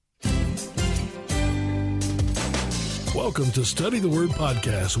Welcome to Study the Word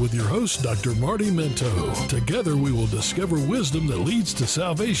Podcast with your host, Dr. Marty Minto. Together we will discover wisdom that leads to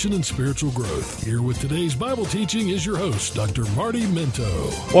salvation and spiritual growth. Here with today's Bible teaching is your host, Dr. Marty Minto.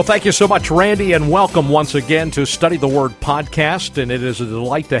 Well, thank you so much, Randy, and welcome once again to Study the Word Podcast. And it is a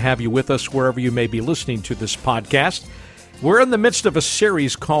delight to have you with us wherever you may be listening to this podcast. We're in the midst of a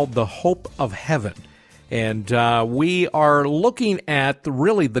series called The Hope of Heaven. And we are looking at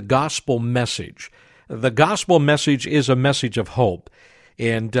really the gospel message. The gospel message is a message of hope,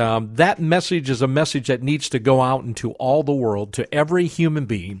 and that message is a message that needs to go out into all the world, to every human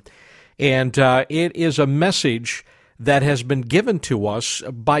being, and it is a message that has been given to us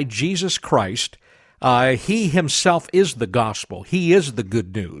by Jesus Christ. He himself is the gospel. He is the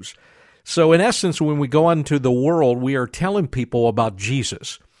good news. So in essence, when we go into the world, we are telling people about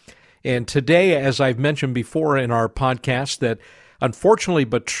Jesus. And today, as I've mentioned before in our podcast, that unfortunately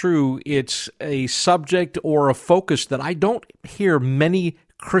but true, it's a subject or a focus that I don't hear many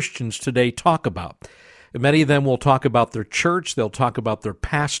Christians today talk about. Many of them will talk about their church, they'll talk about their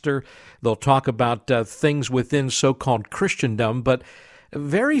pastor, they'll talk about things within so-called Christendom, but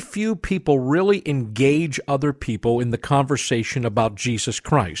very few people really engage other people in the conversation about Jesus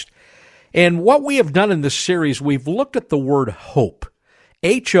Christ. And what we have done in this series, we've looked at the word hope,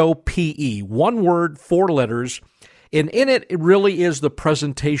 H-O-P-E, one word, four letters. And in it, it really is the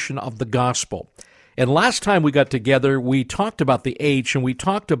presentation of the gospel. And last time we got together, we talked about the H, and we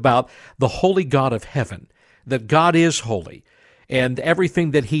talked about the holy God of heaven, that God is holy, and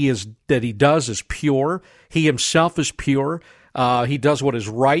everything that he does is pure. He himself is pure. He does what is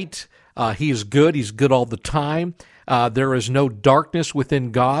right. He is good. He's good all the time. There is no darkness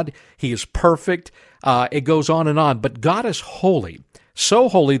within God. He is perfect. It goes on. But God is holy. So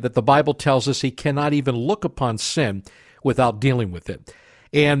holy that the Bible tells us he cannot even look upon sin without dealing with it.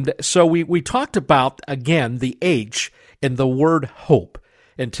 And so we talked about, again, the H in the word hope.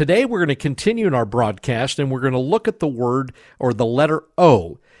 And today we're going to continue in our broadcast, and we're going to look at the word or the letter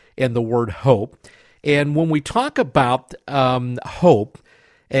O in the word hope. And when we talk about hope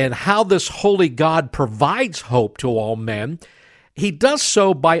and how this holy God provides hope to all men, he does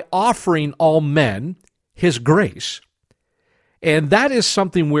so by offering all men his grace. And that is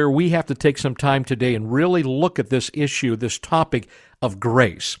something where we have to take some time today and really look at this issue, this topic of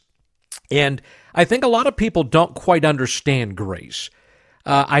grace. And I think a lot of people don't quite understand grace.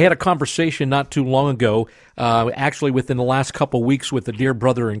 I had a conversation not too long ago, actually within the last couple of weeks, with a dear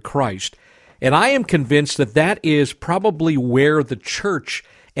brother in Christ. And I am convinced that that is probably where the church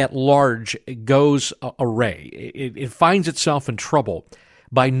at large goes awry. It finds itself in trouble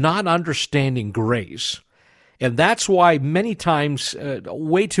by not understanding grace. And that's why many times,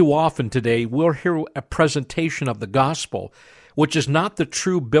 way too often today, we'll hear a presentation of the gospel, which is not the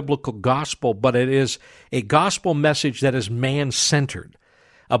true biblical gospel, but it is a gospel message that is man-centered,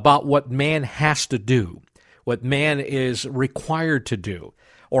 about what man has to do, what man is required to do,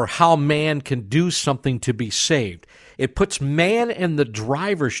 or how man can do something to be saved. It puts man in the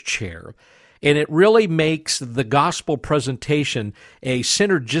driver's chair, and it really makes the gospel presentation a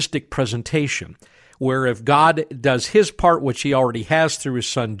synergistic presentation, where if God does his part, which he already has through his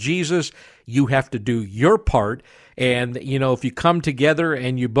son Jesus, you have to do your part. And, if you come together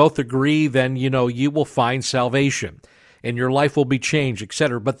and you both agree, then, you will find salvation and your life will be changed,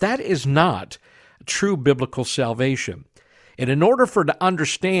 etc. But that is not true biblical salvation. And in order for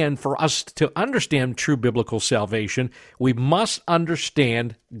us to understand true biblical salvation, we must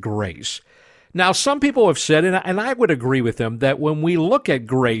understand grace. Now, some people have said, and I would agree with them, that when we look at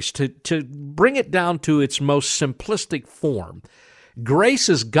grace, to bring it down to its most simplistic form, grace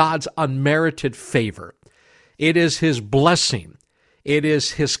is God's unmerited favor. It is his blessing. It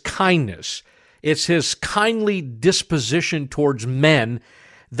is his kindness. It's his kindly disposition towards men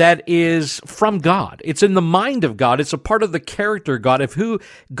that is from God. It's in the mind of God. It's a part of the character of God, of who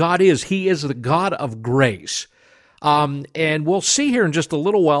God is. He is the God of grace. And we'll see here in just a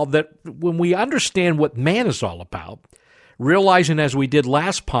little while that when we understand what man is all about, realizing as we did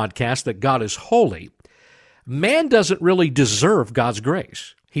last podcast that God is holy, man doesn't really deserve God's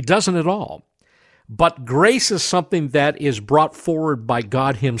grace. He doesn't at all. But grace is something that is brought forward by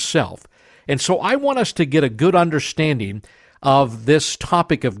God himself. And so I want us to get a good understanding of this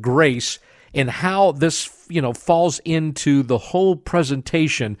topic of grace and how this, falls into the whole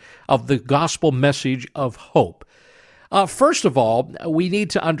presentation of the gospel message of hope. First of all, we need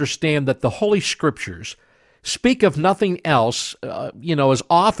to understand that the Holy Scriptures speak of nothing else, as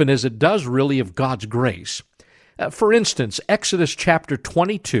often as it does really of God's grace. For instance, Exodus chapter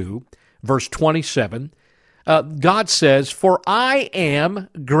 22, verse 27, God says, "For I am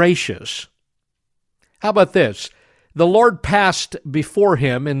gracious." How about this? The Lord passed before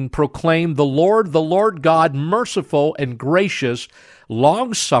him and proclaimed, the Lord God, merciful and gracious,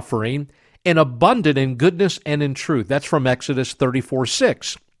 long-suffering, and abundant in goodness and in truth. That's from Exodus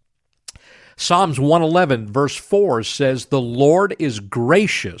 34:6. Psalms 111, verse 4 says, the Lord is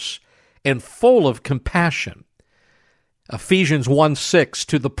gracious and full of compassion. Ephesians 1:6,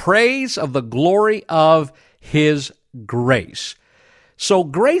 to the praise of the glory of his grace. So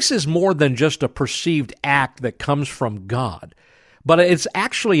grace is more than just a perceived act that comes from God, but it's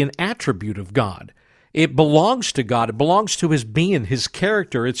actually an attribute of God. It belongs to God. It belongs to his being, his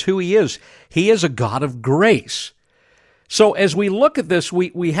character. It's who he is. He is a God of grace. So as we look at this,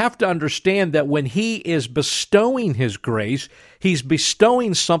 we have to understand that when he is bestowing his grace, he's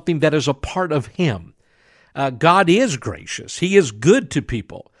bestowing something that is a part of him. God is gracious. He is good to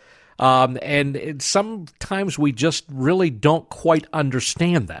people. And sometimes we just really don't quite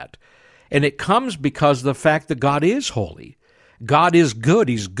understand that. And it comes because of the fact that God is holy. God is good.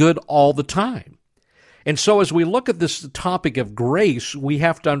 He's good all the time. And so as we look at this topic of grace, we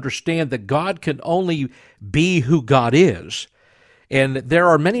have to understand that God can only be who God is. And there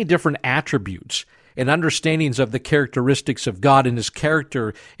are many different attributes and understandings of the characteristics of God and his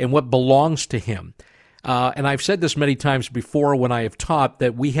character and what belongs to him. And I've said this many times before when I have taught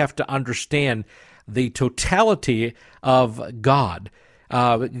that we have to understand the totality of God.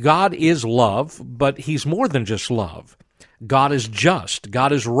 God is love, but he's more than just love. God is just.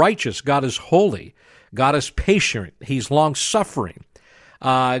 God is righteous. God is holy. God is patient. He's long-suffering.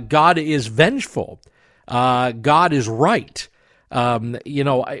 God is vengeful. God is right.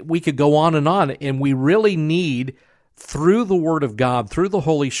 We could go on, and we really need, through the Word of God, through the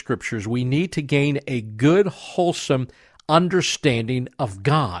Holy Scriptures, we need to gain a good, wholesome understanding of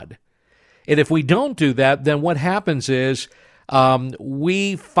God. And if we don't do that, then what happens is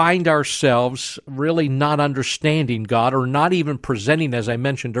we find ourselves really not understanding God, or not even presenting, as I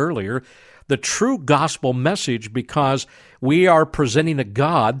mentioned earlier, the true gospel message, because we are presenting a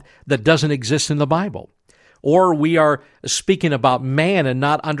God that doesn't exist in the Bible. Or we are speaking about man and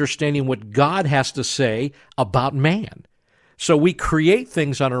not understanding what God has to say about man. So we create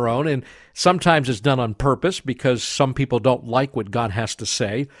things on our own, and sometimes it's done on purpose because some people don't like what God has to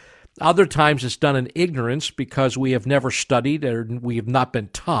say. Other times it's done in ignorance because we have never studied or we have not been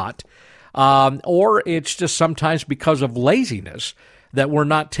taught. Or it's just sometimes because of laziness that we're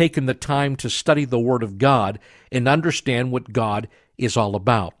not taking the time to study the Word of God and understand what God is all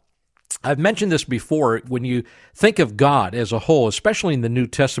about. I've mentioned this before. When you think of God as a whole, especially in the New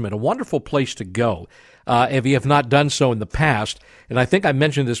Testament, a wonderful place to go, if you have not done so in the past, and I think I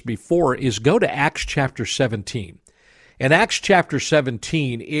mentioned this before, is go to Acts chapter 17. In Acts chapter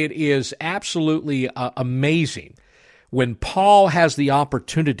 17, it is absolutely amazing when Paul has the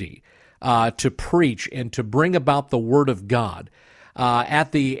opportunity to preach and to bring about the Word of God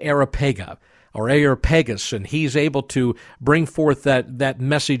at the Areopagus, and he's able to bring forth that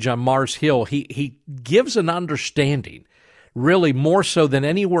message on Mars Hill. He gives an understanding, really more so than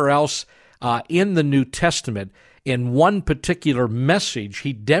anywhere else in the New Testament. In one particular message,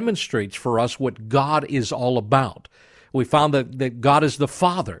 he demonstrates for us what God is all about. We found that God is the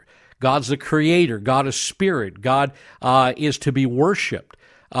Father, God's the Creator, God is Spirit, God is to be worshipped.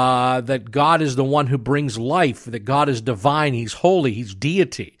 That God is the one who brings life, that God is divine, he's holy, he's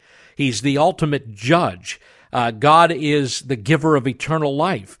deity. He's the ultimate judge. God is the giver of eternal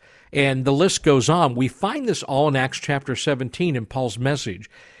life. And the list goes on. We find this all in Acts chapter 17 in Paul's message.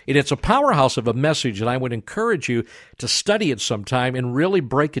 And it's a powerhouse of a message, and I would encourage you to study it sometime and really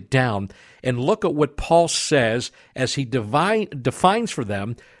break it down and look at what Paul says as he defines for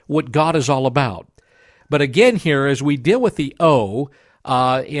them what God is all about. But again here, as we deal with the O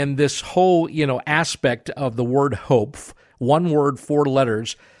in this whole aspect of the word hope, one word, 4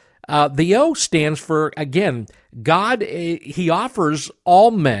 letters, the O stands for, again, God, he offers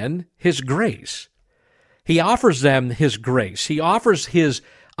all men his grace. He offers them his grace. He offers his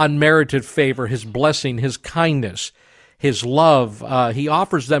unmerited favor, his blessing, his kindness, his love. He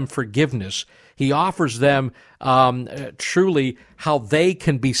offers them forgiveness. He offers them truly how they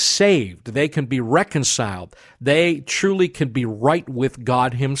can be saved. They can be reconciled. They truly can be right with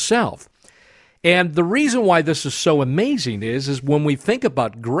God himself. And the reason why this is so amazing is when we think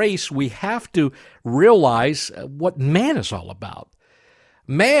about grace, we have to realize what man is all about.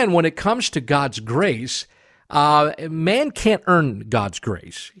 Man, when it comes to God's grace, man can't earn God's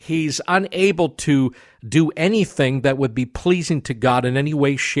grace. He's unable to do anything that would be pleasing to God in any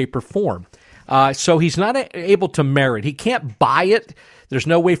way, shape, or form. So he's not able to merit. He can't buy it. There's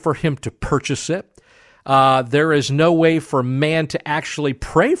no way for him to purchase it. there is no way for man to actually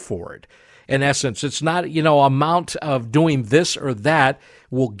pray for it. In essence, it's not, amount of doing this or that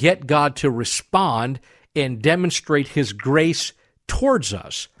will get God to respond and demonstrate his grace towards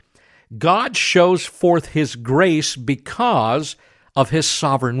us. God shows forth his grace because of his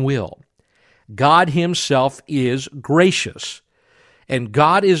sovereign will. God himself is gracious, and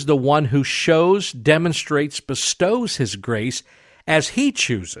God is the one who shows, demonstrates, bestows his grace as he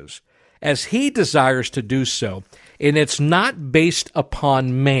chooses, as he desires to do so, and it's not based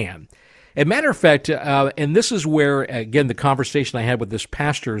upon man. As a matter of fact, and this is where, again, the conversation I had with this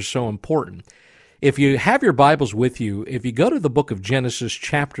pastor is so important. If you have your Bibles with you, if you go to the book of Genesis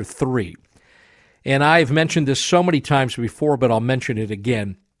chapter 3, and I've mentioned this so many times before, but I'll mention it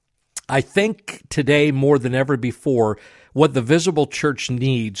again, I think today more than ever before, what the visible church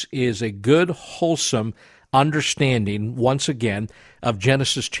needs is a good, wholesome understanding, once again, of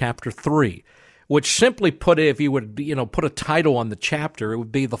Genesis chapter 3, which simply put, if you would, put a title on the chapter, it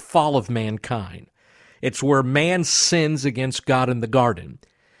would be the fall of mankind. It's where man sins against God in the garden.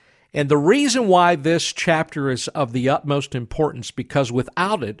 And the reason why this chapter is of the utmost importance, because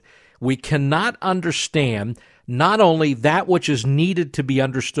without it, we cannot understand not only that which is needed to be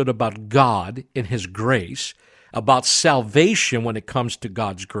understood about God in his grace, about salvation when it comes to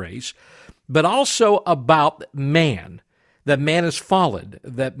God's grace, but also about man, that man is fallen,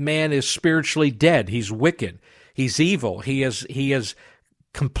 that man is spiritually dead, he's wicked, he's evil, he has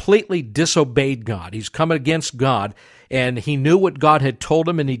completely disobeyed God, he's come against God, and he knew what God had told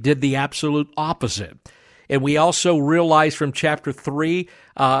him, and he did the absolute opposite. And we also realize from chapter 3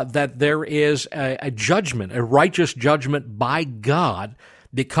 that there is a judgment, a righteous judgment by God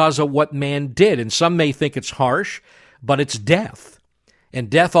because of what man did. And some may think it's harsh, but it's death. And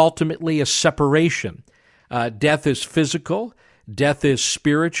death ultimately is separation. Death is physical, death is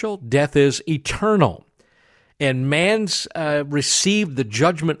spiritual, death is eternal. And man's received the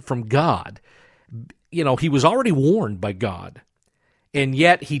judgment from God. He was already warned by God. And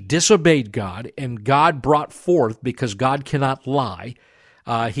yet he disobeyed God, and God brought forth, because God cannot lie.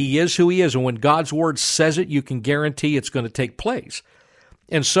 He is who he is, and when God's word says it, you can guarantee it's going to take place.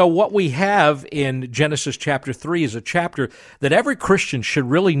 And so what we have in Genesis chapter 3 is a chapter that every Christian should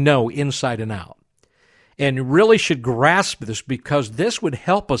really know inside and out, and really should grasp this, because this would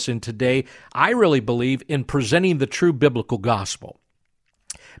help us in today, I really believe, in presenting the true biblical gospel.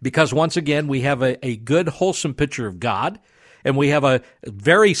 Because once again, we have a good, wholesome picture of God, and we have a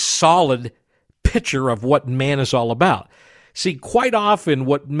very solid picture of what man is all about. See, quite often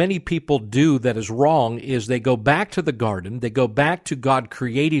what many people do that is wrong is they go back to the garden, they go back to God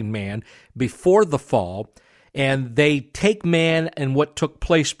creating man before the fall, and they take man and what took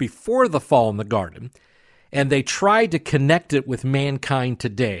place before the fall in the garden, and they try to connect it with mankind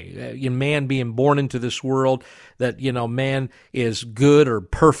today. Man being born into this world, that, man is good or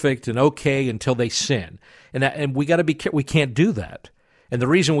perfect and okay until they sin. And we got to be careful. We can't do that. And the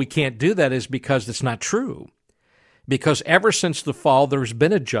reason we can't do that is because it's not true. Because ever since the fall, there's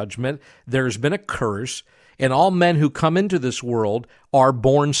been a judgment, there's been a curse, and all men who come into this world are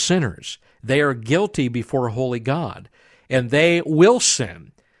born sinners. They are guilty before a holy God, and they will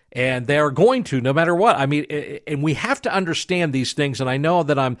sin. And they are going to, no matter what. I mean, and we have to understand these things, and I know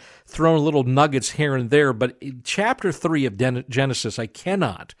that I'm throwing little nuggets here and there, but in chapter 3 of Genesis, I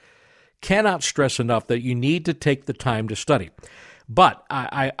cannot stress enough that you need to take the time to study. But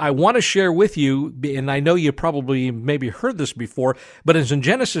I want to share with you, and I know you probably maybe heard this before, but as in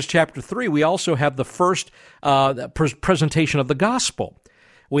Genesis chapter 3, we also have the first presentation of the gospel.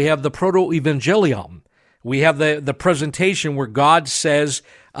 We have the proto-evangelium. We have the presentation where God says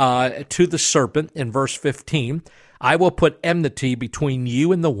to the serpent in verse 15, I will put enmity between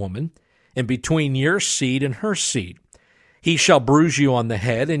you and the woman, and between your seed and her seed. He shall bruise you on the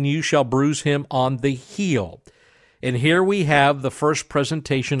head, and you shall bruise him on the heel. And here we have the first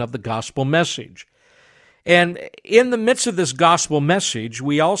presentation of the gospel message. And in the midst of this gospel message,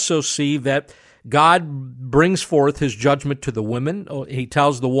 we also see that God brings forth his judgment to the women. He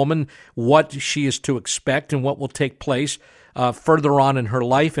tells the woman what she is to expect and what will take place further on in her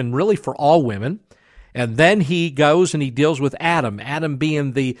life, and really for all women. And then he goes and he deals with Adam, Adam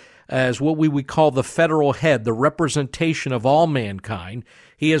being as what we would call the federal head, the representation of all mankind.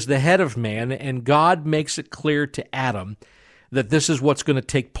 He is the head of man, and God makes it clear to Adam that this is what's going to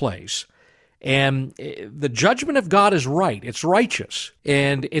take place. And the judgment of God is right. It's righteous,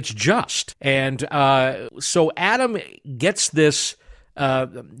 and it's just. And so Adam gets this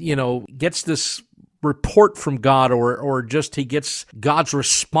report from God, or just he gets God's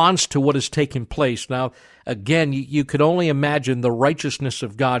response to what is taking place. Now, again, you could only imagine the righteousness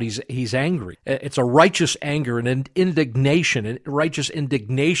of God. He's angry. It's a righteous anger and an indignation, a righteous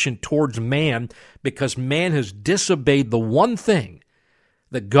indignation towards man, because man has disobeyed the one thing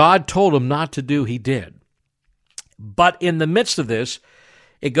that God told him not to do. He did. But in the midst of this,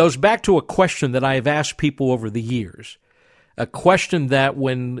 it goes back to a question that I have asked people over the years, a question that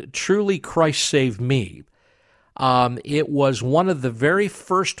when truly Christ saved me, it was one of the very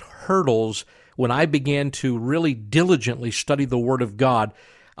first hurdles when I began to really diligently study the Word of God.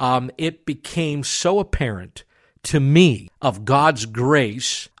 It became so apparent to me of God's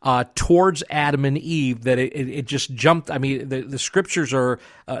grace towards Adam and Eve that it just jumped. I mean, the Scriptures are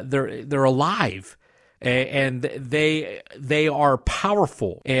they're alive. And they are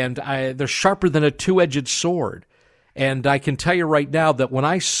powerful, and they're sharper than a two-edged sword. And I can tell you right now that when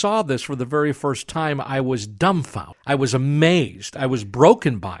I saw this for the very first time, I was dumbfounded. I was amazed. I was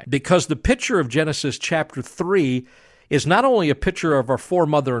broken by it, because the picture of Genesis chapter 3 is not only a picture of our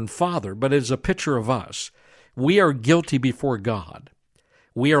foremother and father, but it is a picture of us. We are guilty before God.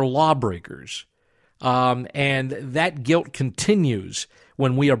 We are lawbreakers. And that guilt continues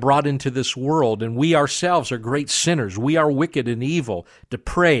when we are brought into this world, and we ourselves are great sinners. We are wicked and evil,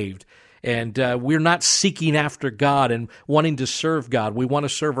 depraved, and we're not seeking after God and wanting to serve God. We want to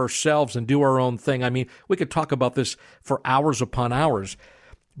serve ourselves and do our own thing. I mean, we could talk about this for hours upon hours.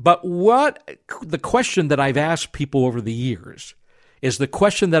 But the question that I've asked people over the years is the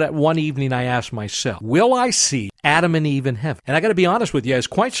question that one evening I asked myself: will I see Adam and Eve in heaven? And I got to be honest with you, I was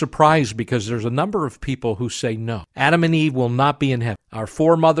quite surprised, because there's a number of people who say no. Adam and Eve will not be in heaven. Our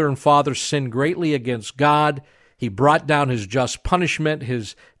foremother and father sinned greatly against God. He brought down his just punishment,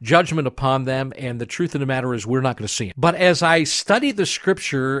 his judgment upon them, and the truth of the matter is we're not going to see it. But as I studied the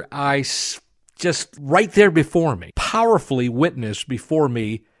Scripture, I just right there before me, powerfully witnessed before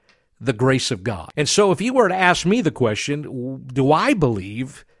me the grace of God. And so if you were to ask me the question, do I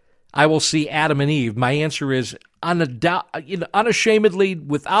believe I will see Adam and Eve? My answer is unashamedly,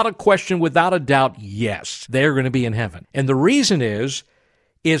 without a question, without a doubt, yes, they're going to be in heaven. And the reason is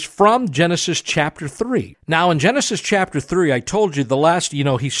from Genesis chapter 3. Now, in Genesis chapter 3, I told you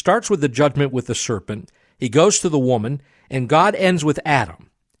he starts with the judgment with the serpent. He goes to the woman, and God ends with Adam.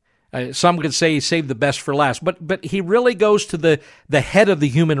 Some could say he saved the best for last, but he really goes to the head of the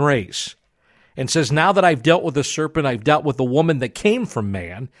human race and says, now that I've dealt with the serpent, I've dealt with the woman that came from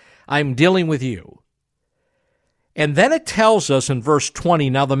man, I'm dealing with you. And then it tells us in verse 20,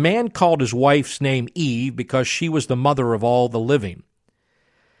 now the man called his wife's name Eve because she was the mother of all the living.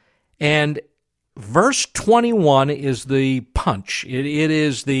 And verse 21 is the punch. It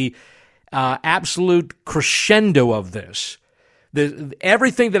is the absolute crescendo of this.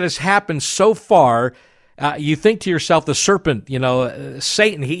 Everything that has happened so far, you think to yourself, the serpent,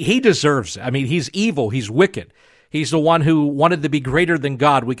 Satan, he deserves it. I mean, he's evil, he's wicked. He's the one who wanted to be greater than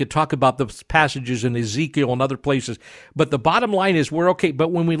God. We could talk about the passages in Ezekiel and other places. But the bottom line is we're okay.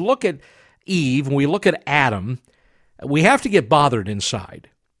 But when we look at Eve, when we look at Adam, we have to get bothered inside.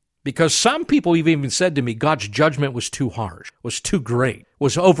 Because some people have even said to me, God's judgment was too harsh, was too great,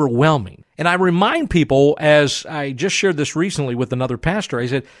 was overwhelming. And I remind people, as I just shared this recently with another pastor, I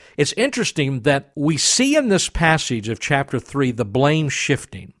said, it's interesting that we see in this passage of chapter 3 the blame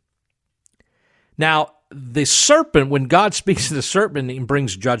shifting. Now, the serpent, when God speaks to the serpent and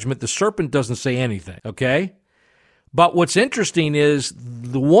brings judgment, the serpent doesn't say anything, okay? But what's interesting is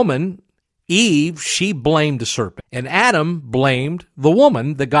the woman, Eve, she blamed the serpent. And Adam blamed the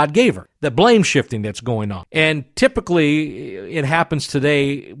woman that God gave her. The blame shifting that's going on. And typically, it happens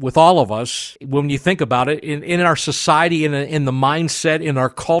today with all of us, when you think about it, in our society, in the mindset, in our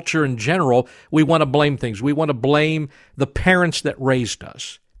culture in general, we want to blame things. We want to blame the parents that raised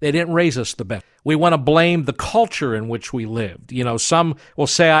us. They didn't raise us the best. We want to blame the culture in which we lived. Some will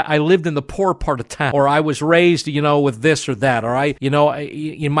say, I lived in the poor part of town, or I was raised, with this or that, or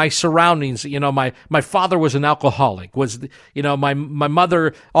in my surroundings, my father was an alcoholic, my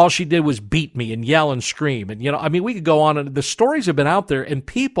mother, all she did was beat me and yell and scream. And, we could go on, and the stories have been out there, and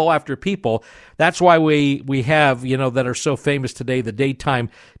people after people, that's why we have, that are so famous today, the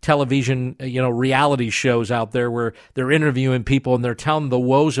daytime television, reality shows out there where they're interviewing people and they're telling the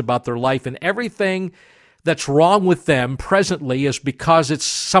woes about their life, and everything that's wrong with them presently is because it's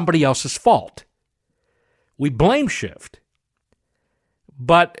somebody else's fault. We blame shift.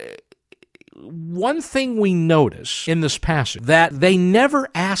 But one thing we notice in this passage, that they never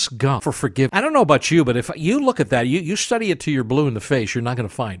ask God for forgiveness. I don't know about you, but if you look at that, you study it till you're blue in the face, you're not going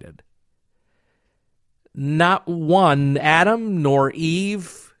to find it. Not one, Adam nor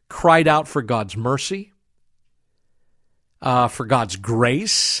Eve, cried out for God's mercy, for God's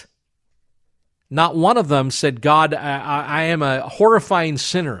grace. Not one of them said, God, I am a horrifying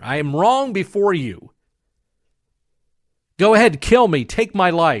sinner. I am wrong before you. Go ahead, kill me, take my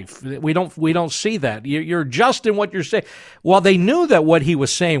life. We don't see that. You're just in what you're saying. Well, they knew that what he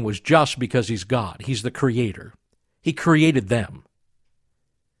was saying was just because he's God. He's the creator. He created them.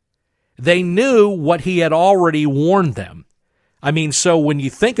 They knew what he had already warned them. I mean, so when you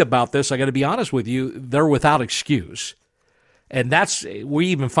think about this, I got to be honest with you, they're without excuse. And we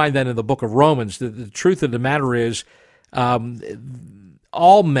even find that in the book of Romans. The truth of the matter is,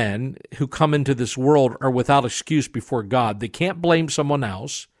 all men who come into this world are without excuse before God. They can't blame someone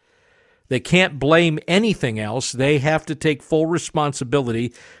else. They can't blame anything else. They have to take full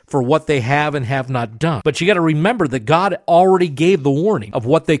responsibility for what they have and have not done. But you got to remember that God already gave the warning of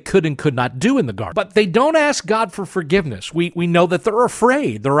what they could and could not do in the garden. But they don't ask God for forgiveness. We know that they're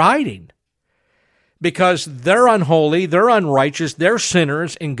afraid. They're hiding. Because they're unholy, they're unrighteous, they're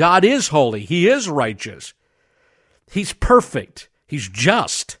sinners, and God is holy. He is righteous. He's perfect. He's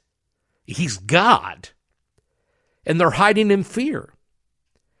just. He's God. And they're hiding in fear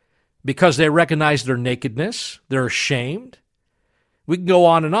because they recognize their nakedness. They're ashamed. We can go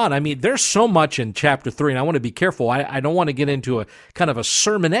on and on. I mean, there's so much in chapter 3, and I want to be careful. I don't want to get into a kind of a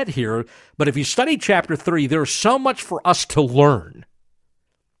sermonette here, but if you study chapter 3, there's so much for us to learn.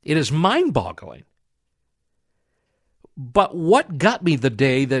 It is mind-boggling. But what got me the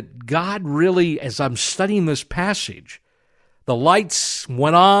day that God really, as I'm studying this passage, the lights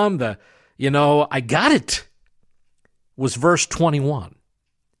went on, I got it, was verse 21.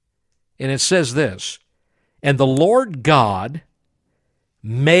 And it says this, and the Lord God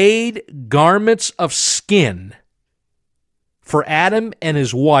made garments of skin for Adam and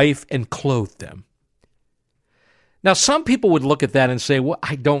his wife and clothed them. Now, some people would look at that and say, where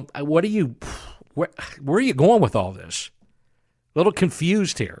are you going with all this? A little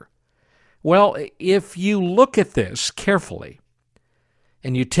confused here. Well, if you look at this carefully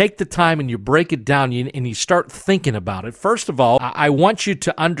and you take the time and you break it down and you start thinking about it, first of all, I want you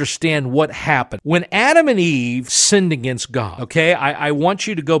to understand what happened. When Adam and Eve sinned against God, okay, I want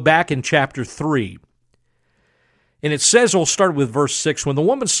you to go back in chapter 3. And it says, we'll start with verse 6, when the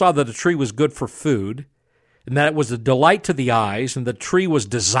woman saw that the tree was good for food, and that it was a delight to the eyes, and the tree was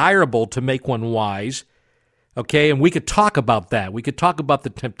desirable to make one wise. Okay, and we could talk about that. We could talk about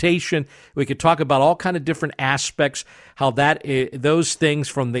the temptation. We could talk about all kind of different aspects, how those things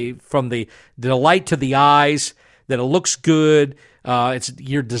from the delight to the eyes, that it looks good,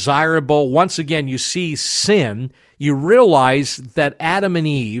 you're desirable. Once again, you see sin. You realize that Adam and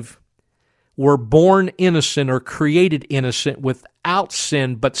Eve were born innocent or created innocent without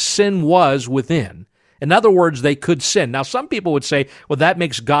sin, but sin was within. In other words, they could sin. Now, some people would say, well, that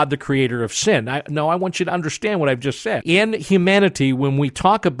makes God the creator of sin. I want you to understand what I've just said. In humanity, when we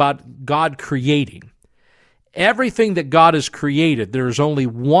talk about God creating, everything that God has created, there is only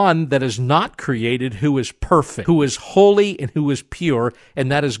one that is not created who is perfect, who is holy, and who is pure,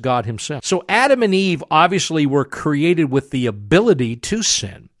 and that is God himself. So Adam and Eve obviously were created with the ability to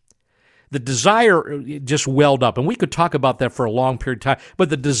sin. The desire just welled up, and we could talk about that for a long period of time,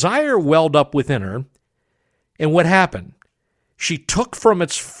 but the desire welled up within her. And what happened? She took from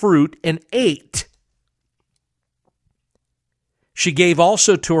its fruit and ate. She gave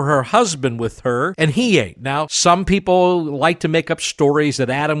also to her husband with her, and he ate. Now, some people like to make up stories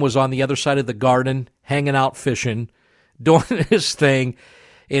that Adam was on the other side of the garden, hanging out fishing, doing his thing,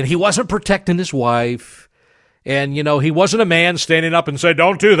 and he wasn't protecting his wife. And, he wasn't a man standing up and said,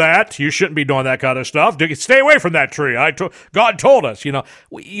 don't do that. You shouldn't be doing that kind of stuff. Stay away from that tree. God told us,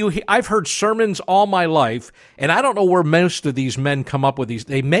 I've heard sermons all my life, and I don't know where most of these men come up with these.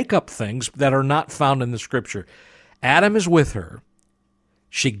 They make up things that are not found in the Scripture. Adam is with her.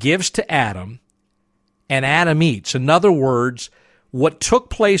 She gives to Adam, and Adam eats. In other words, what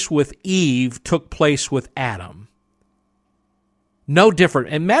took place with Eve took place with Adam. No different.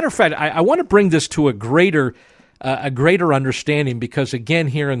 And matter of fact, I want to bring this to a greater understanding because, again,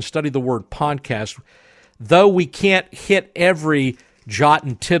 here in Study the Word podcast, though we can't hit every jot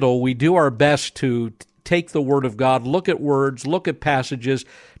and tittle, we do our best to take the Word of God, look at words, look at passages,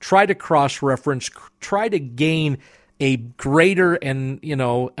 try to cross-reference, try to gain a greater and,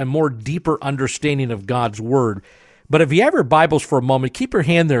 a more deeper understanding of God's Word. But if you have your Bibles for a moment, keep your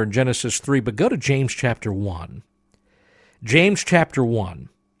hand there in Genesis 3, but go to James chapter 1. James chapter 1.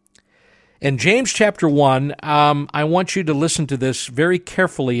 In James chapter 1, I want you to listen to this very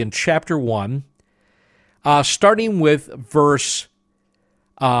carefully in chapter 1, starting with verse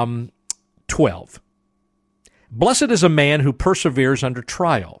 12. Blessed is a man who perseveres under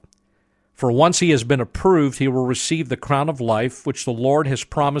trial. For once he has been approved, he will receive the crown of life, which the Lord has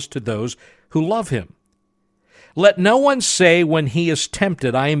promised to those who love him. Let no one say when he is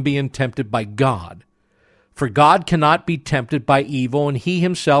tempted, I am being tempted by God. For God cannot be tempted by evil, and he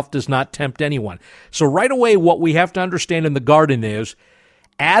himself does not tempt anyone. So right away, what we have to understand in the garden is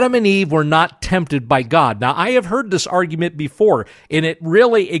Adam and Eve were not tempted by God. Now, I have heard this argument before, and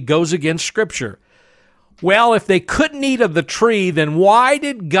it goes against Scripture. Well, if they couldn't eat of the tree, then why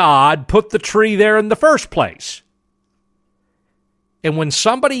did God put the tree there in the first place? And when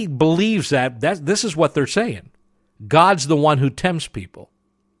somebody believes that this is what they're saying. God's the one who tempts people.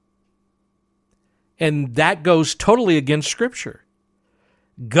 And that goes totally against Scripture.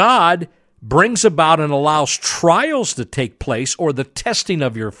 God brings about and allows trials to take place or the testing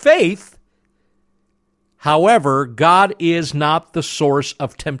of your faith. However, God is not the source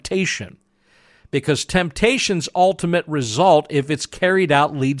of temptation. Because temptation's ultimate result, if it's carried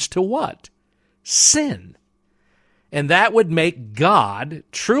out, leads to what? Sin. And that would make God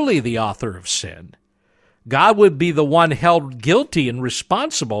truly the author of sin. God would be the one held guilty and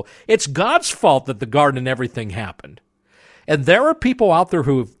responsible. It's God's fault that the garden and everything happened. And there are people out there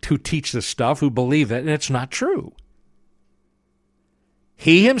who teach this stuff, who believe it, and it's not true.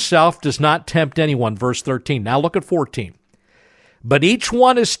 He himself does not tempt anyone, verse 13. Now look at 14. But each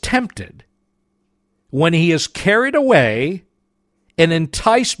one is tempted when he is carried away and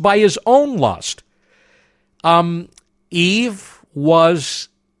enticed by his own lust. Eve was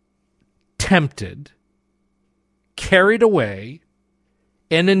tempted, carried away,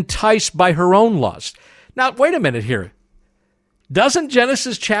 and enticed by her own lust. Now, wait a minute here. Doesn't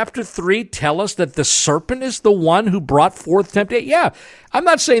Genesis chapter 3 tell us that the serpent is the one who brought forth temptation? Yeah, I'm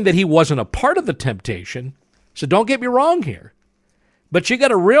not saying that he wasn't a part of the temptation, so don't get me wrong here. But you got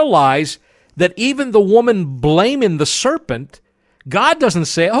to realize that even the woman blaming the serpent, God doesn't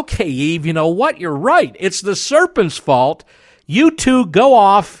say, okay, Eve, you know what? You're right. It's the serpent's fault. You two go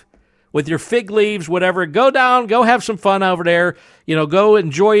off with your fig leaves, whatever. Go down, go have some fun over there. Go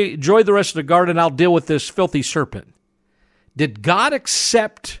enjoy the rest of the garden. I'll deal with this filthy serpent. Did God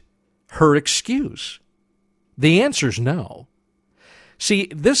accept her excuse? The answer is no. See,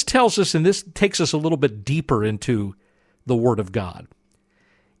 this tells us, and this takes us a little bit deeper into the Word of God.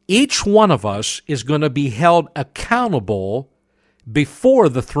 Each one of us is going to be held accountable before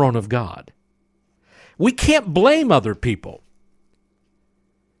the throne of God. We can't blame other people.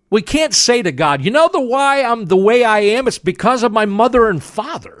 We can't say to God, why I'm the way I am? It's because of my mother and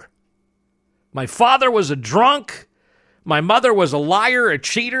father. My father was a drunk. My mother was a liar, a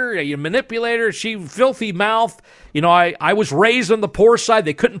cheater, a manipulator. She filthy mouth. I was raised on the poor side.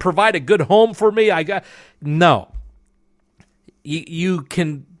 They couldn't provide a good home for me. No. You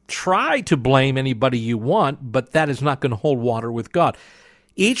can try to blame anybody you want, but that is not going to hold water with God.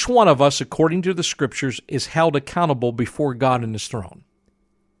 Each one of us, according to the Scriptures, is held accountable before God in His throne.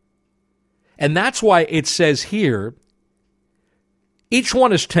 And that's why it says here, each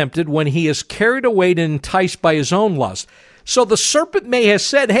one is tempted when he is carried away and enticed by his own lust. So the serpent may have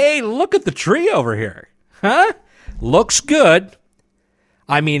said, hey, look at the tree over here. Huh? Looks good.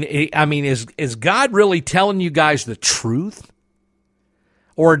 I mean, is God really telling you guys the truth?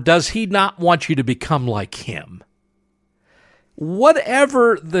 Or does he not want you to become like him?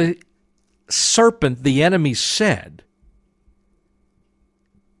 Whatever the serpent, the enemy, said,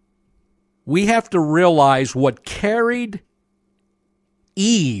 we have to realize what carried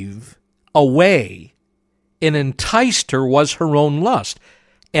Eve away and enticed her was her own lust.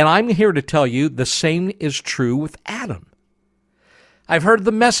 And I'm here to tell you the same is true with Adam. I've heard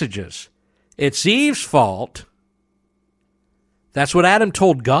the messages. It's Eve's fault. That's what Adam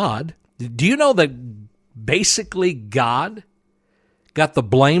told God. Do you know that basically God got the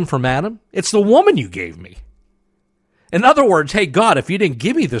blame from Adam? It's the woman you gave me. In other words, hey, God, if you didn't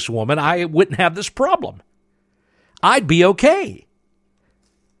give me this woman, I wouldn't have this problem. I'd be okay.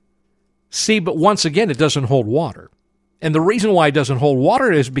 See, but once again, it doesn't hold water. And the reason why it doesn't hold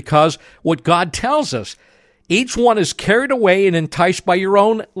water is because what God tells us, each one is carried away and enticed by your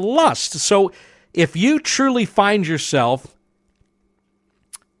own lust. So if you truly find yourself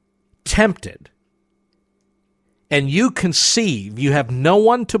tempted and you conceive, you have no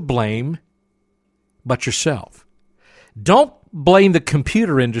one to blame but yourself. Don't blame the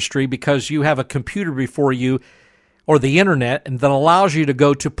computer industry because you have a computer before you or the internet and that allows you to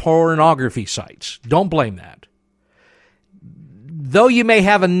go to pornography sites. Don't blame that. Though you may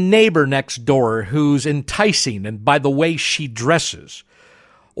have a neighbor next door who's enticing and by the way she dresses,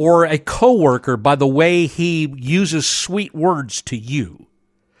 or a coworker by the way he uses sweet words to you,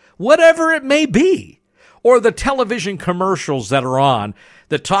 whatever it may be, Or the television commercials that are on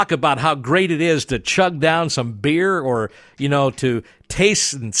that talk about how great it is to chug down some beer or, to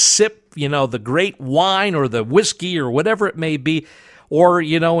taste and sip, the great wine or the whiskey or whatever it may be. Or,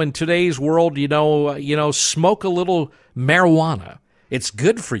 in today's world, smoke a little marijuana. It's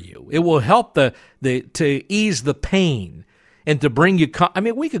good for you. It will help to ease the pain and to bring you,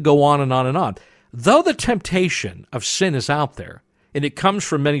 we could go on and on and on. Though the temptation of sin is out there, and it comes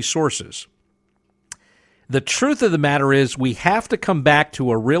from many sources, the truth of the matter is we have to come back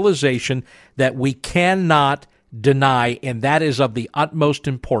to a realization that we cannot deny, and that is of the utmost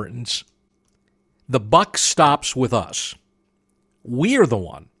importance. The buck stops with us. We are the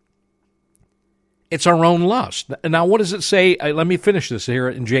one. It's our own lust. Now, what does it say? Let me finish this here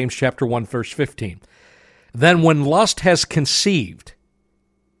in James chapter 1, verse 15. Then when lust has conceived,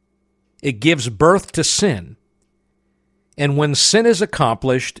 it gives birth to sin. And when sin is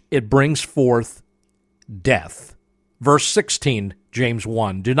accomplished, it brings forth death. Verse 16, James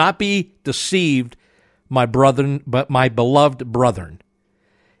 1. Do not be deceived, my brethren, but my beloved brethren.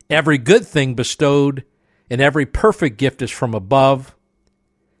 Every good thing bestowed and every perfect gift is from above,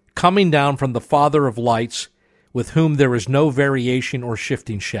 coming down from the Father of lights, with whom there is no variation or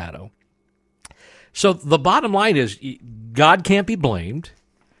shifting shadow. So the bottom line is, God can't be blamed.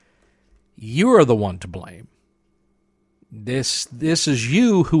 You are the one to blame. This is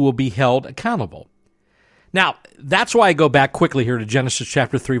you who will be held accountable. Now, that's why I go back quickly here to Genesis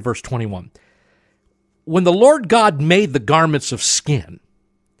chapter 3, verse 21. When the Lord God made the garments of skin,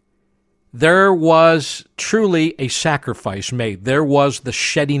 there was truly a sacrifice made. There was the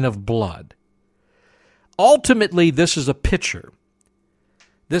shedding of blood. Ultimately, this is a picture.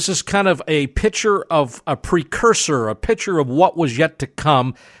 This is kind of a picture of a precursor, a picture of what was yet to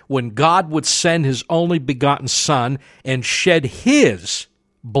come when God would send his only begotten Son and shed his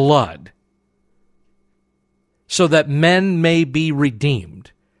blood so that men may be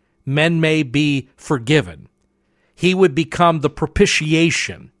redeemed, men may be forgiven. He would become the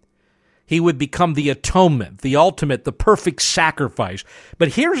propitiation. He would become the atonement, the ultimate, the perfect sacrifice. But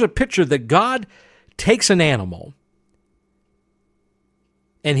here's a picture that God takes an animal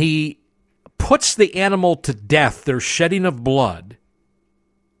and he puts the animal to death, their shedding of blood,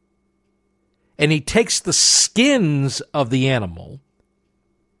 and he takes the skins of the animal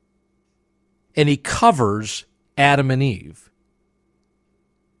and he covers Adam and Eve.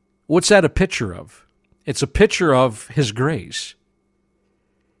 What's that a picture of? It's a picture of his grace.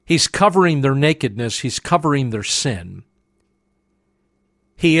 He's covering their nakedness. He's covering their sin.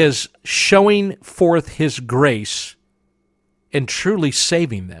 He is showing forth his grace and truly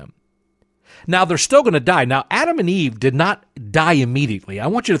saving them. Now, they're still going to die. Now, Adam and Eve did not die immediately. I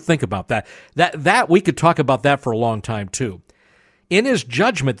want you to think about that. That we could talk about that for a long time, too. In his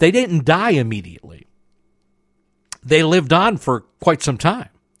judgment, they didn't die immediately. They lived on for quite some time.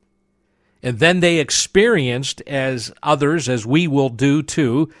 And then they experienced, as others, as we will do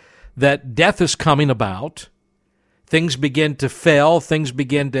too, that death is coming about. Things begin to fail. Things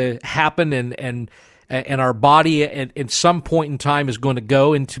begin to happen, and our body at some point in time is going to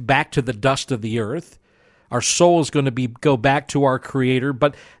go back to the dust of the earth. Our soul is going to go back to our Creator.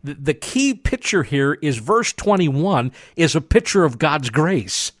 But the key picture here is verse 21 is a picture of God's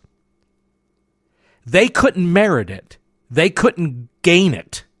grace. They couldn't merit it. They couldn't gain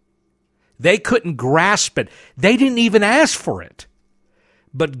it. They couldn't grasp it. They didn't even ask for it.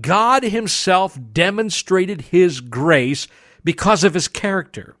 But God himself demonstrated his grace because of his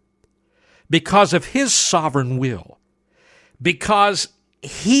character, because of his sovereign will, because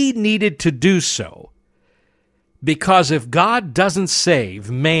he needed to do so. Because if God doesn't save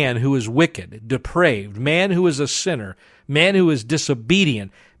man who is wicked, depraved, man who is a sinner, man who is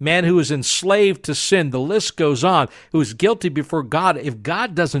disobedient, man who is enslaved to sin, the list goes on, who is guilty before God, if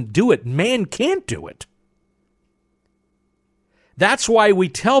God doesn't do it, man can't do it. That's why we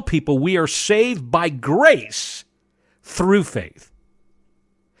tell people we are saved by grace through faith.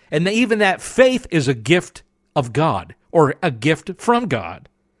 And even that faith is a gift of God, or a gift from God.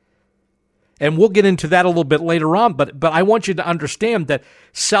 And we'll get into that a little bit later on, but I want you to understand that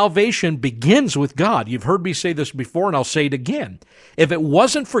salvation begins with God. You've heard me say this before, and I'll say it again. If it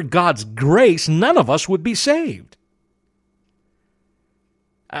wasn't for God's grace, none of us would be saved.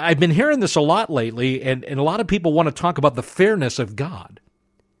 I've been hearing this a lot lately, and a lot of people want to talk about the fairness of God.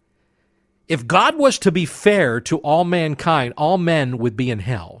 If God was to be fair to all mankind, all men would be in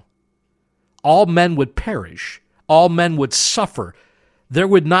hell. All men would perish. All men would suffer. There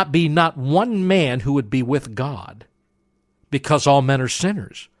would not be not one man who would be with God, because all men are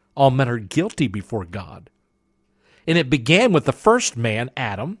sinners. All men are guilty before God. And it began with the first man,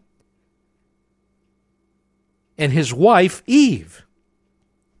 Adam. and his wife Eve.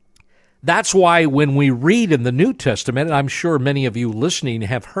 That's why when we read in the New Testament, and I'm sure many of you listening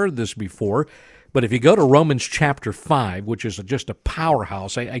have heard this before, but if you go to Romans chapter 5, which is just a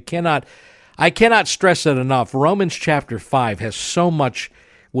powerhouse, I cannot stress it enough. Romans chapter 5 has so much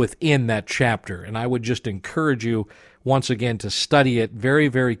within that chapter, and I would just encourage you once again to study it very,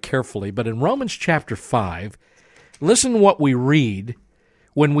 very carefully. But in Romans chapter 5, listen what we read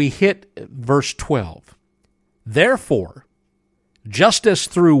when we hit verse 12. Therefore, just as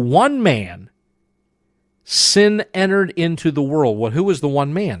through one man sin entered into the world. Well, who was the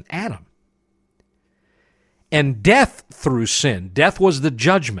one man? Adam. And death through sin. Death was the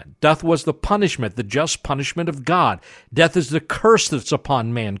judgment. Death was the punishment, the just punishment of God. Death is the curse that's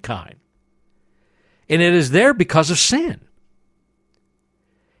upon mankind. And it is there because of sin.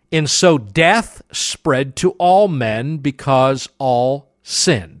 And so death spread to all men because all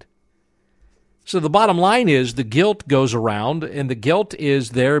sinned. So the bottom line is the guilt goes around, and the guilt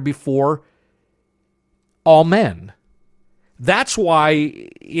is there before all men. That's why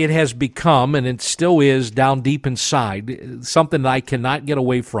it has become, and it still is down deep inside, something that I cannot get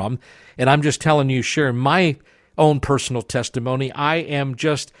away from. And I'm just telling you, sharing my own personal testimony. I am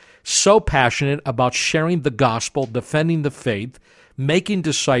just so passionate about sharing the gospel, defending the faith, making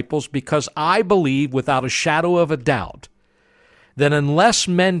disciples, because I believe without a shadow of a doubt that unless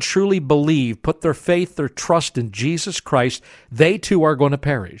men truly believe, put their faith, their trust in Jesus Christ, they too are going to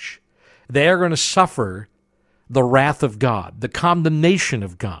perish. They are going to suffer the wrath of God, the condemnation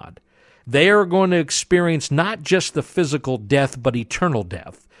of God. They are going to experience not just the physical death, but eternal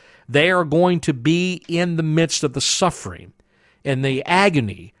death. They are going to be in the midst of the suffering and the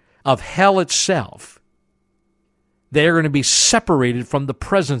agony of hell itself. They are going to be separated from the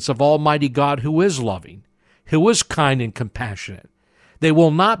presence of Almighty God, who is loving, who is kind and compassionate. They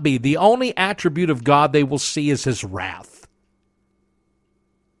will not be. The only attribute of God they will see is his wrath.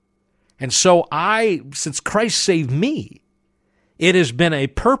 And so since Christ saved me, it has been a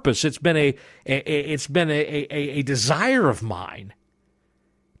purpose, it's been a desire of mine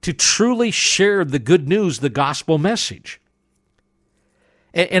to truly share the good news, the gospel message.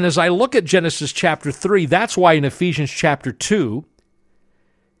 And as I look at Genesis chapter 3, that's why in Ephesians chapter 2,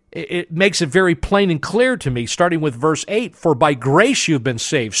 it makes it very plain and clear to me, starting with verse 8, for by grace you've been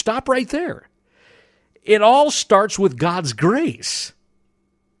saved. Stop right there. It all starts with God's grace.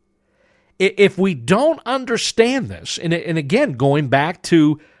 If we don't understand this, and again, going back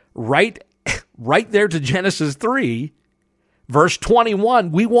to right there to Genesis 3, verse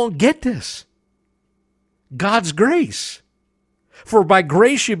 21, we won't get this. God's grace. For by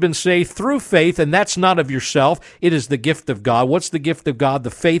grace you've been saved through faith, and that's not of yourself. It is the gift of God. What's the gift of God? The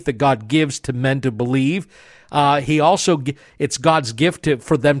faith that God gives to men to believe. It's God's gift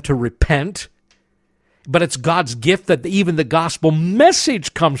for them to repent. But it's God's gift that even the gospel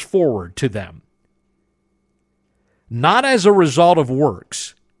message comes forward to them. Not as a result of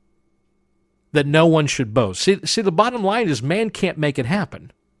works, that no one should boast. See, the bottom line is man can't make it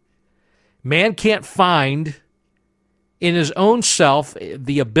happen. Man can't find in his own self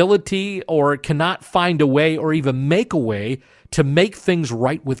the ability, or cannot find a way or even make a way to make things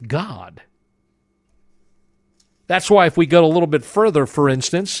right with God. That's why if we go a little bit further, for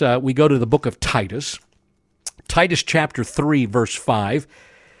instance, we go to the book of Titus. Titus chapter 3, verse 5,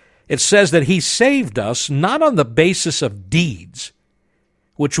 it says that he saved us not on the basis of deeds,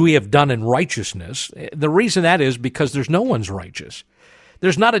 which we have done in righteousness. The reason that is because there's no one's righteous.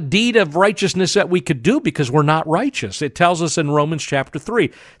 There's not a deed of righteousness that we could do because we're not righteous. It tells us in Romans chapter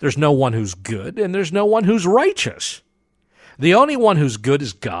 3, there's no one who's good and there's no one who's righteous. The only one who's good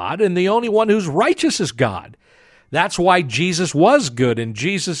is God, and the only one who's righteous is God. That's why Jesus was good, and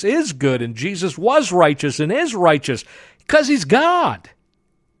Jesus is good, and Jesus was righteous and is righteous, because he's God.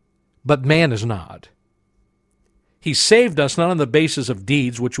 But man is not. He saved us not on the basis of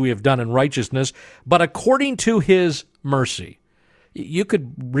deeds, which we have done in righteousness, but according to his mercy. You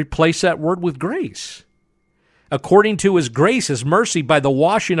could replace that word with grace. According to his grace, his mercy, by the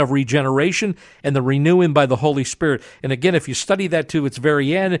washing of regeneration and the renewing by the Holy Spirit. And again, if you study that to its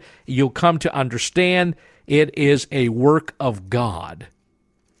very end, you'll come to understand it is a work of God.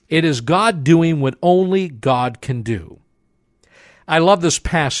 It is God doing what only God can do. I love this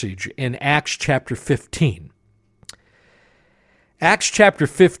passage in Acts chapter 15. Acts chapter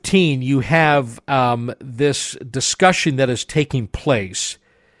 15, you have this discussion that is taking place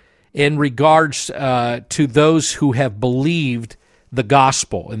in regards to those who have believed the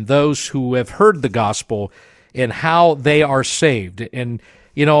gospel and those who have heard the gospel and how they are saved. And,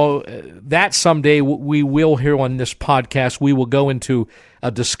 you know, that someday we will hear on this podcast, we will go into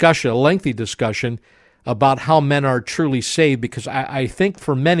a discussion, a lengthy discussion about how men are truly saved, because I think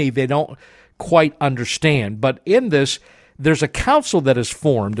for many they don't quite understand. But in this, there's a council that is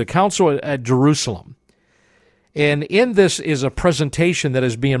formed, a council at Jerusalem. And in this is a presentation that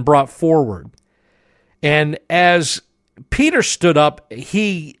is being brought forward. And as Peter stood up,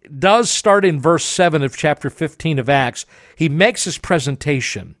 he does start in verse 7 of chapter 15 of Acts. He makes his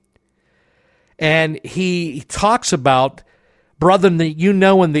presentation. And he talks about, brethren, that you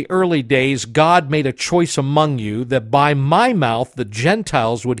know in the early days God made a choice among you that by my mouth the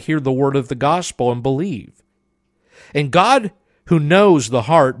Gentiles would hear the word of the gospel and believe. And God, who knows the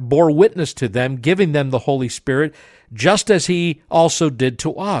heart, bore witness to them, giving them the Holy Spirit, just as he also did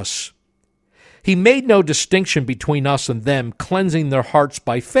to us. He made no distinction between us and them, cleansing their hearts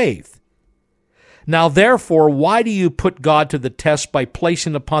by faith. Now therefore, why do you put God to the test by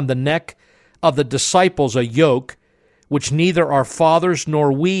placing upon the neck of the disciples a yoke which neither our fathers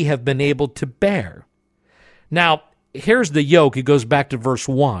nor we have been able to bear? Now, here's the yoke. It goes back to verse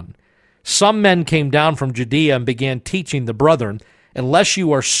 1. Some men came down from Judea and began teaching the brethren, unless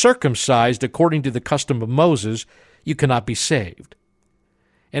you are circumcised according to the custom of Moses, you cannot be saved.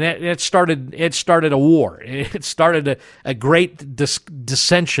 And it started a war. It started a great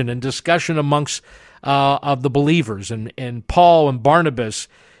dissension and discussion amongst of the believers. And Paul and Barnabas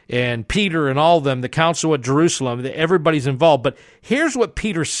and Peter and all of them, the council at Jerusalem, everybody's involved. But here's what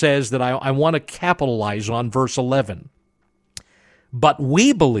Peter says that I want to capitalize on, verse 11. But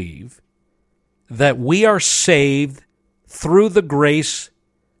we believe that we are saved through the grace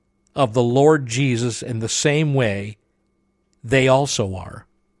of the Lord Jesus in the same way they also are.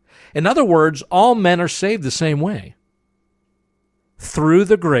 In other words, all men are saved the same way, through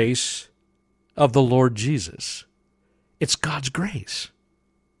the grace of the Lord Jesus. It's God's grace.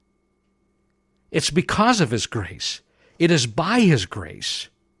 It's because of his grace. It is by his grace.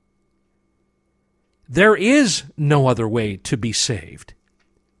 There is no other way to be saved.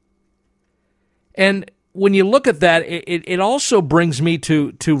 And when you look at that, it also brings me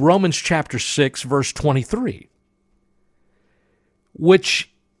to Romans chapter 6, verse 23, which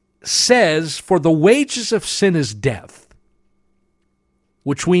says, for the wages of sin is death,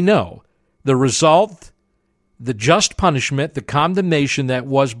 which we know, the result, the just punishment, the condemnation that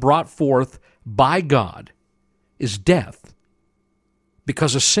was brought forth by God is death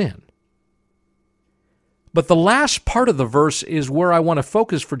because of sin. But the last part of the verse is where I want to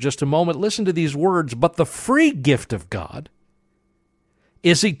focus for just a moment. Listen to these words. But the free gift of God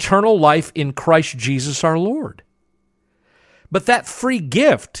is eternal life in Christ Jesus our Lord. But that free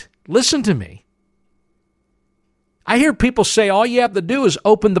gift, listen to me. I hear people say all you have to do is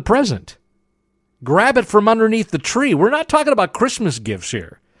open the present. Grab it from underneath the tree. We're not talking about Christmas gifts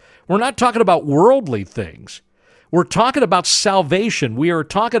here. We're not talking about worldly things. We're talking about salvation. We are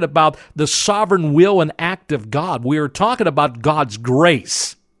talking about the sovereign will and act of God. We are talking about God's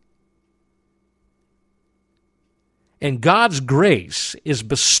grace. And God's grace is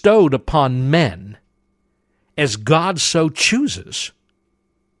bestowed upon men as God so chooses.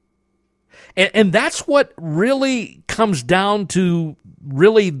 And that's what really comes down to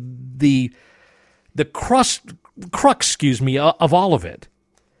really the crux of all of it.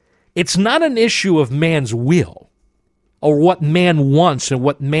 It's not an issue of man's will or what man wants and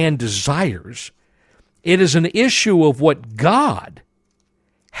what man desires. It is an issue of what God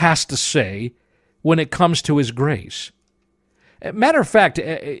has to say when it comes to his grace. Matter of fact,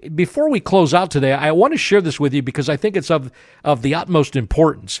 before we close out today, I want to share this with you because I think it's of the utmost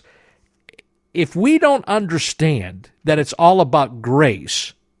importance. If we don't understand that it's all about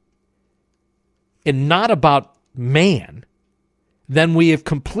grace and not about man, then we have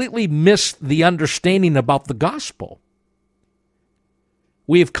completely missed the understanding about the gospel.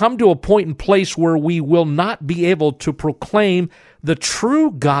 We have come to a point and place where we will not be able to proclaim the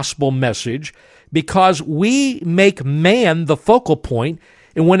true gospel message because we make man the focal point,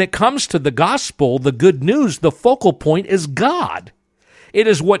 and when it comes to the gospel, the good news, the focal point is God. It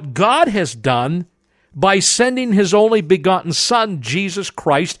is what God has done by sending his only begotten Son, Jesus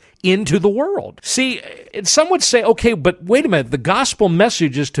Christ, into the world. See, some would say, okay, but wait a minute, the gospel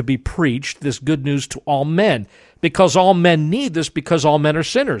message is to be preached, this good news, to all men, because all men need this, because all men are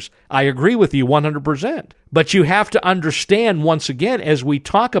sinners. I agree with you 100%. But you have to understand, once again, as we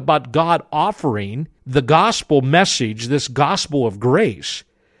talk about God offering the gospel message, this gospel of grace,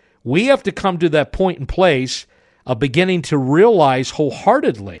 we have to come to that point and place of beginning to realize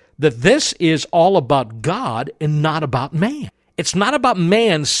wholeheartedly that this is all about God and not about man. It's not about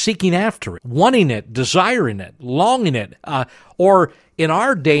man seeking after it, wanting it, desiring it, longing it, or in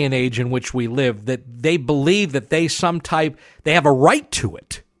our day and age in which we live, that they believe that they have a right to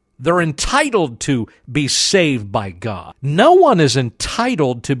it. They're entitled to be saved by God. No one is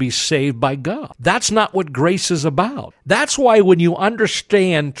entitled to be saved by God. That's not what grace is about. That's why when you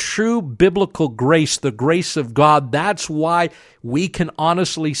understand true biblical grace, the grace of God, that's why we can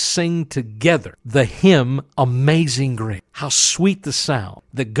honestly sing together the hymn, Amazing Grace. How sweet the sound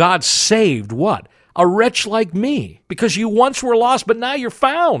that God saved what? A wretch like me, because you once were lost, but now you're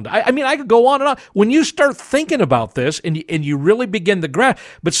found. I mean, I could go on and on. When you start thinking about this and you really begin to grasp,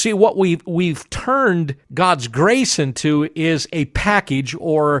 but see, what we've turned God's grace into is a package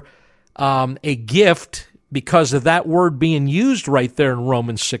or a gift, because of that word being used right there in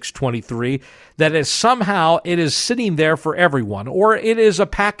Romans 6:23, that is somehow it is sitting there for everyone, or it is a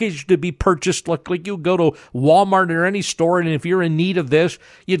package to be purchased. Like you go to Walmart or any store, and if you're in need of this,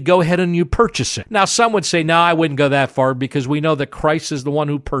 you'd go ahead and you purchase it. Now, some would say, no, I wouldn't go that far, because we know that Christ is the one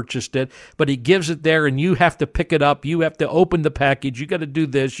who purchased it, but he gives it there, and you have to pick it up. You have to open the package. You got to do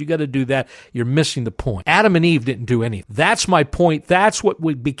this. You got to do that. You're missing the point. Adam and Eve didn't do anything. That's my point. That's what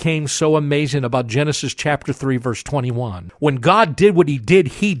became so amazing about Genesis chapter 3, verse 21. When God did what he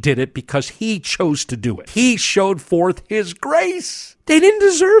did it because he chose to do it. He showed forth his grace. They didn't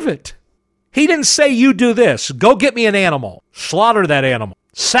deserve it. He didn't say, you do this. Go get me an animal. Slaughter that animal.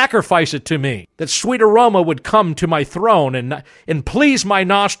 Sacrifice it to me. That sweet aroma would come to my throne and please my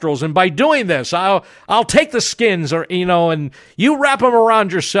nostrils. And by doing this, I'll take the skins, and you wrap them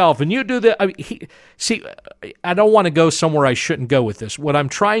around yourself, and you do that. I don't want to go somewhere I shouldn't go with this. What I'm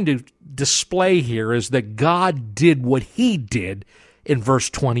trying to display here is that God did what he did in verse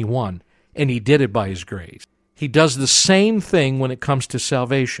 21, and he did it by his grace. He does the same thing when it comes to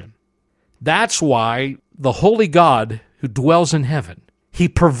salvation. That's why the holy God who dwells in heaven, he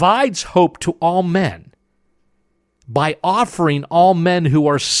provides hope to all men by offering all men who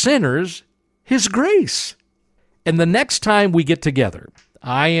are sinners his grace. And the next time we get together,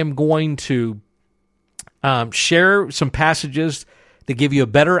 I am going to share some passages to give you a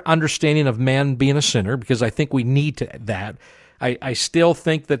better understanding of man being a sinner, because I think we need that. I still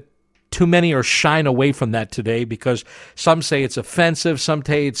think that too many are shying away from that today, because some say it's offensive, some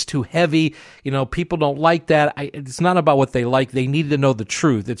say it's too heavy. People don't like that. It's not about what they like. They need to know the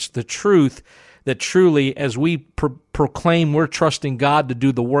truth. It's the truth that truly, as we proclaim, we're trusting God to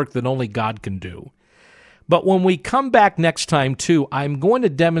do the work that only God can do. But when we come back next time, too, I'm going to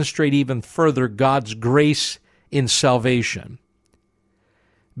demonstrate even further God's grace in salvation.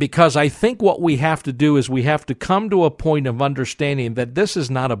 Because I think what we have to do is we have to come to a point of understanding that this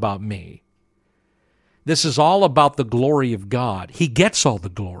is not about me. This is all about the glory of God. He gets all the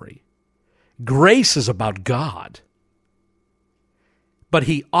glory. Grace is about God. But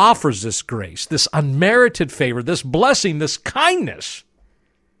he offers this grace, this unmerited favor, this blessing, this kindness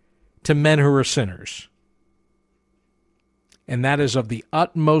to men who are sinners. And that is of the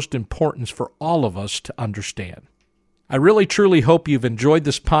utmost importance for all of us to understand. I really, truly hope you've enjoyed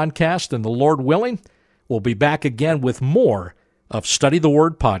this podcast, and the Lord willing, we'll be back again with more of Study the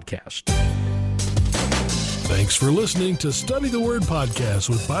Word Podcast. Thanks for listening to Study the Word Podcast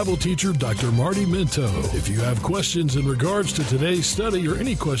with Bible teacher Dr. Marty Minto. If you have questions in regards to today's study or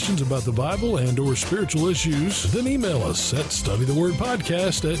any questions about the Bible and or spiritual issues, then email us at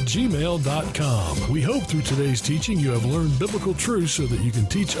studythewordpodcast@gmail.com. We hope through today's teaching you have learned biblical truths so that you can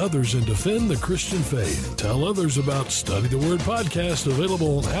teach others and defend the Christian faith. Tell others about Study the Word Podcast,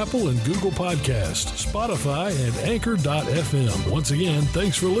 available on Apple and Google Podcasts, Spotify, and Anchor.fm. Once again,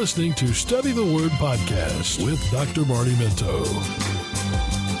 thanks for listening to Study the Word Podcast with Dr. Marty Minto.